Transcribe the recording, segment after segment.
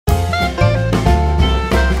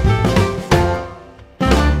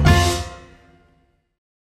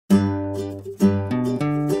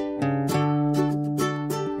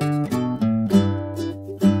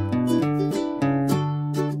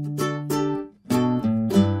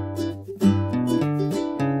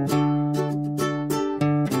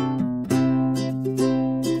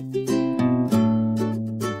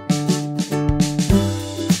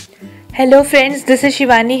Hello friends, this is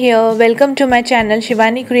Shivani here. Welcome to my channel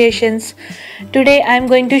Shivani Creations. Today I am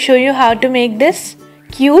going to show you how to make this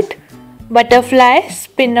cute butterfly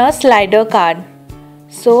spinner slider card.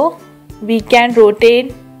 So we can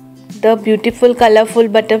rotate the beautiful colorful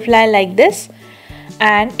butterfly like this,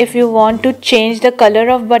 and if you want to change the color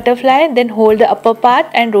of butterfly, then hold the upper part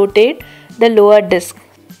and rotate the lower disc.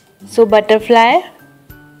 So butterfly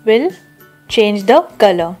will change the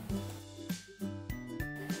color.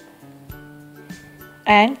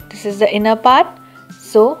 And this is the inner part.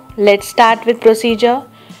 So let's start with procedure.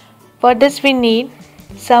 For this we need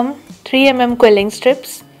some 3mm quilling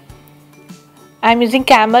strips. I am using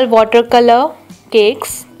Camel watercolor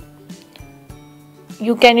cakes.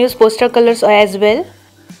 You can use poster colors as well.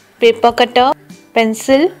 Paper cutter,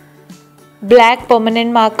 pencil, black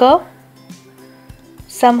permanent marker,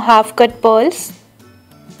 some half cut pearls,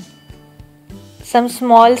 some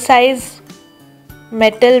small size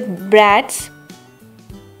metal brads.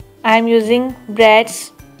 I am using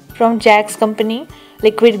brads from Jack's company,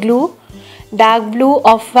 liquid glue, dark blue,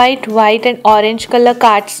 off-white, white and orange color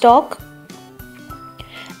cardstock,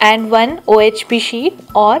 and one OHP sheet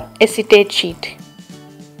or acetate sheet.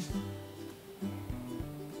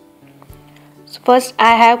 So first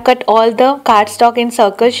I have cut all the cardstock in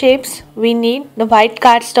circle shapes. We need the white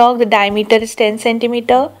cardstock, the diameter is 10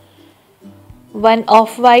 cm, one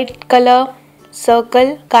off-white color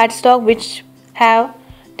circle cardstock which have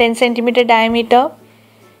 10 cm diameter,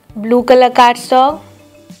 blue color cardstock.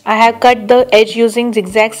 I have cut the edge using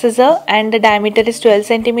zigzag scissor and the diameter is 12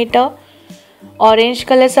 cm. Orange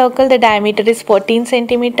color circle, the diameter is 14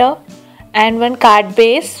 cm, and one card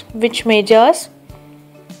base which measures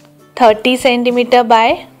 30 cm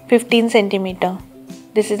by 15 cm.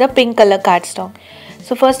 This is the pink color cardstock.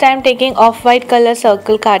 So first I am taking off-white color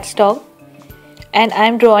circle cardstock and I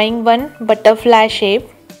am drawing one butterfly shape.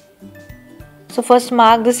 So first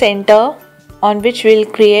mark the center on which we will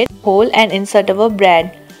create a hole and insert our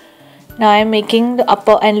brad. Now I am making the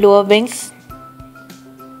upper and lower wings.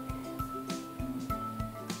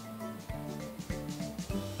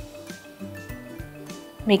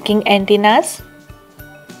 Making antennas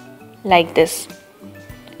like this.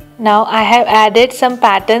 Now I have added some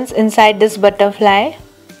patterns inside this butterfly.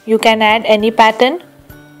 You can add any pattern.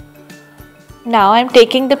 Now I am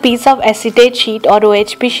taking the piece of acetate sheet or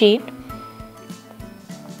OHP sheet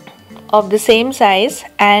of the same size,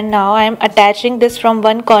 and now I am attaching this from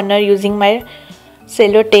one corner using my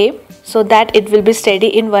cello tape so that it will be steady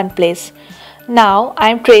in one place. Now I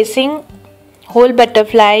am tracing whole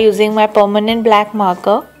butterfly using my permanent black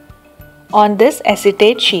marker on this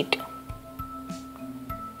acetate sheet.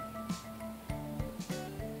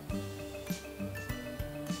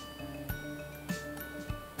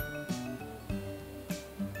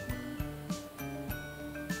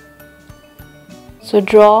 So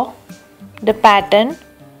draw the pattern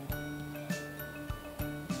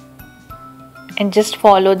and just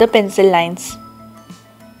follow the pencil lines.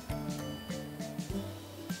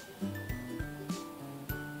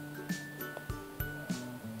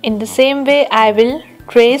 In the same way I will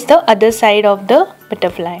trace the other side of the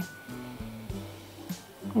butterfly.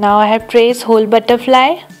 Now I have traced whole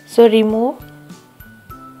butterfly, so remove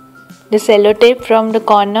the cello tape from the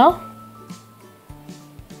corner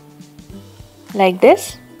like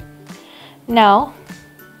this. Now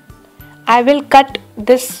I will cut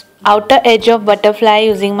this outer edge of butterfly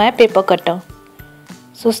using my paper cutter.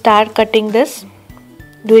 So start cutting this.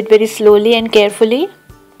 Do it very slowly and carefully.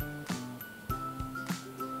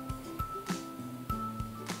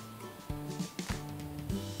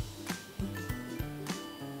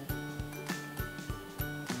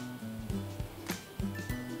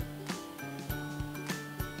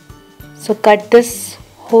 So cut this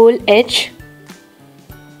whole edge.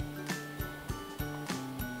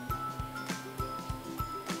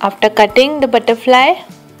 After cutting the butterfly,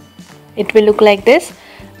 it will look like this.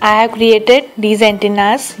 I have created these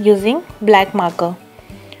antennas using black marker.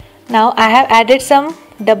 Now I have added some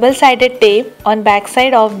double-sided tape on back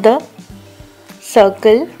side of the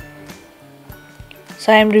circle.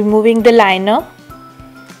 So I am removing the liner.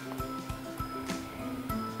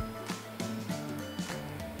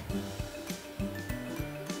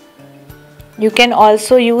 You can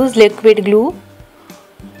also use liquid glue.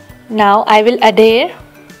 Now I will adhere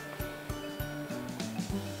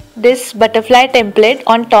this butterfly template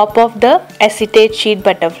on top of the acetate sheet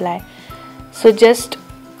butterfly. So just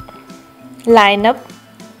line up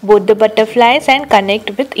both the butterflies and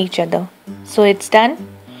connect with each other. So it's done.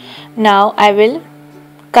 Now I will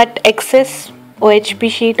cut excess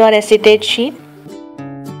OHP sheet or acetate sheet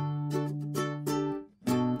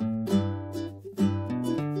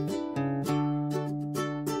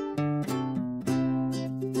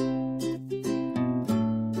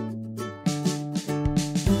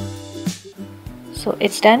So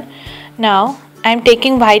it's done. Now I'm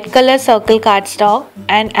taking white color circle cardstock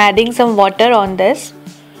and adding some water on this.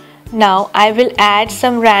 Now I will add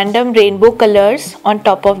some random rainbow colors on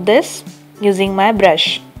top of this using my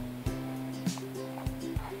brush.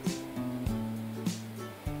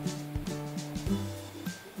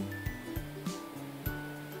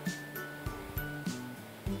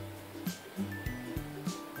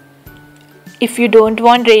 If you don't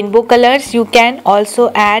want rainbow colors, you can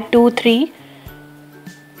also add 2-3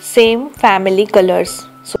 same family colors.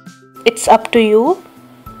 So it's up to you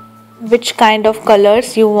which kind of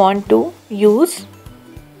colors you want to use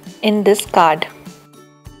in this card.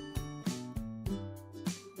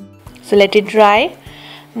 So let it dry.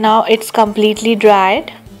 Now it's completely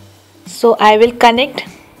dried. So I will connect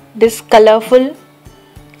this colorful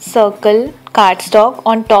circle cardstock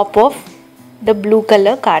on top of the blue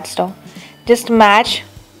color cardstock. Just match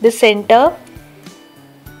the center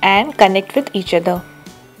and connect with each other.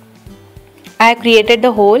 I created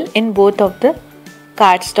the hole in both of the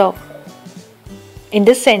cardstock in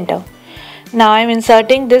the center. Now I am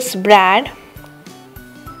inserting this brad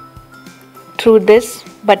through this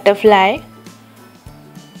butterfly.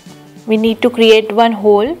 We need to create one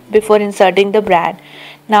hole before inserting the brad.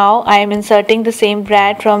 Now I am inserting the same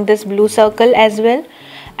brad from this blue circle as well,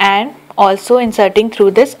 and also inserting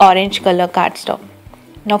through this orange color cardstock.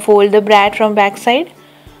 Now fold the brad from back side.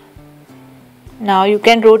 Now you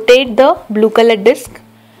can rotate the blue color disc.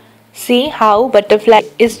 See how butterfly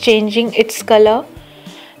is changing its color.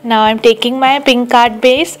 Now I'm taking my pink card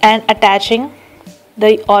base and attaching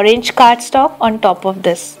the orange cardstock on top of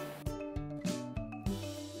this.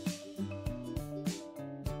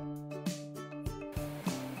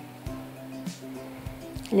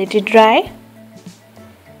 Let it dry.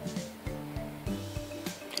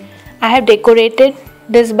 I have decorated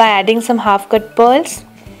this by adding some half cut pearls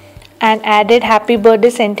and added happy birthday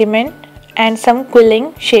sentiment and some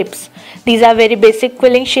quilling shapes. These are very basic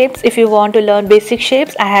quilling shapes. If you want to learn basic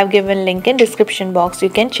shapes, I have given link in description box. You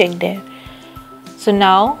can check there. So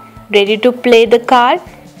now ready to play the card.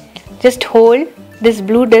 Just hold this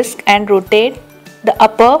blue disc and rotate the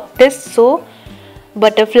upper disc so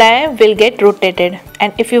butterfly will get rotated.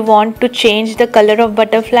 And if you want to change the color of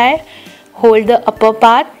butterfly, hold the upper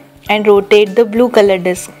part and rotate the blue color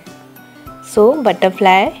disc. So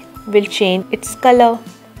butterfly will change its color.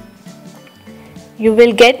 You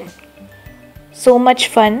will get so much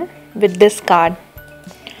fun with this card.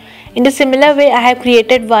 In the similar way, I have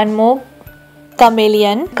created one more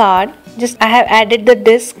chameleon card. I have added the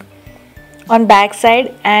disc on back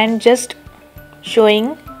side and just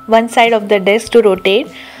showing one side of the disc to rotate,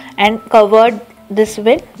 and covered this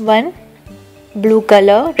with one blue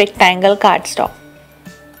color rectangle cardstock.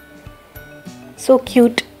 So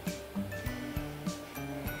cute.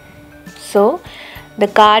 So the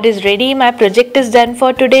card is ready. My project is done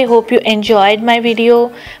for today. Hope you enjoyed my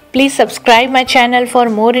video. Please subscribe my channel for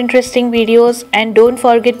more interesting videos and don't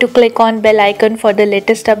forget to click on bell icon for the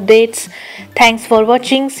latest updates. Thanks for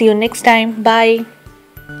watching. See you next time. Bye.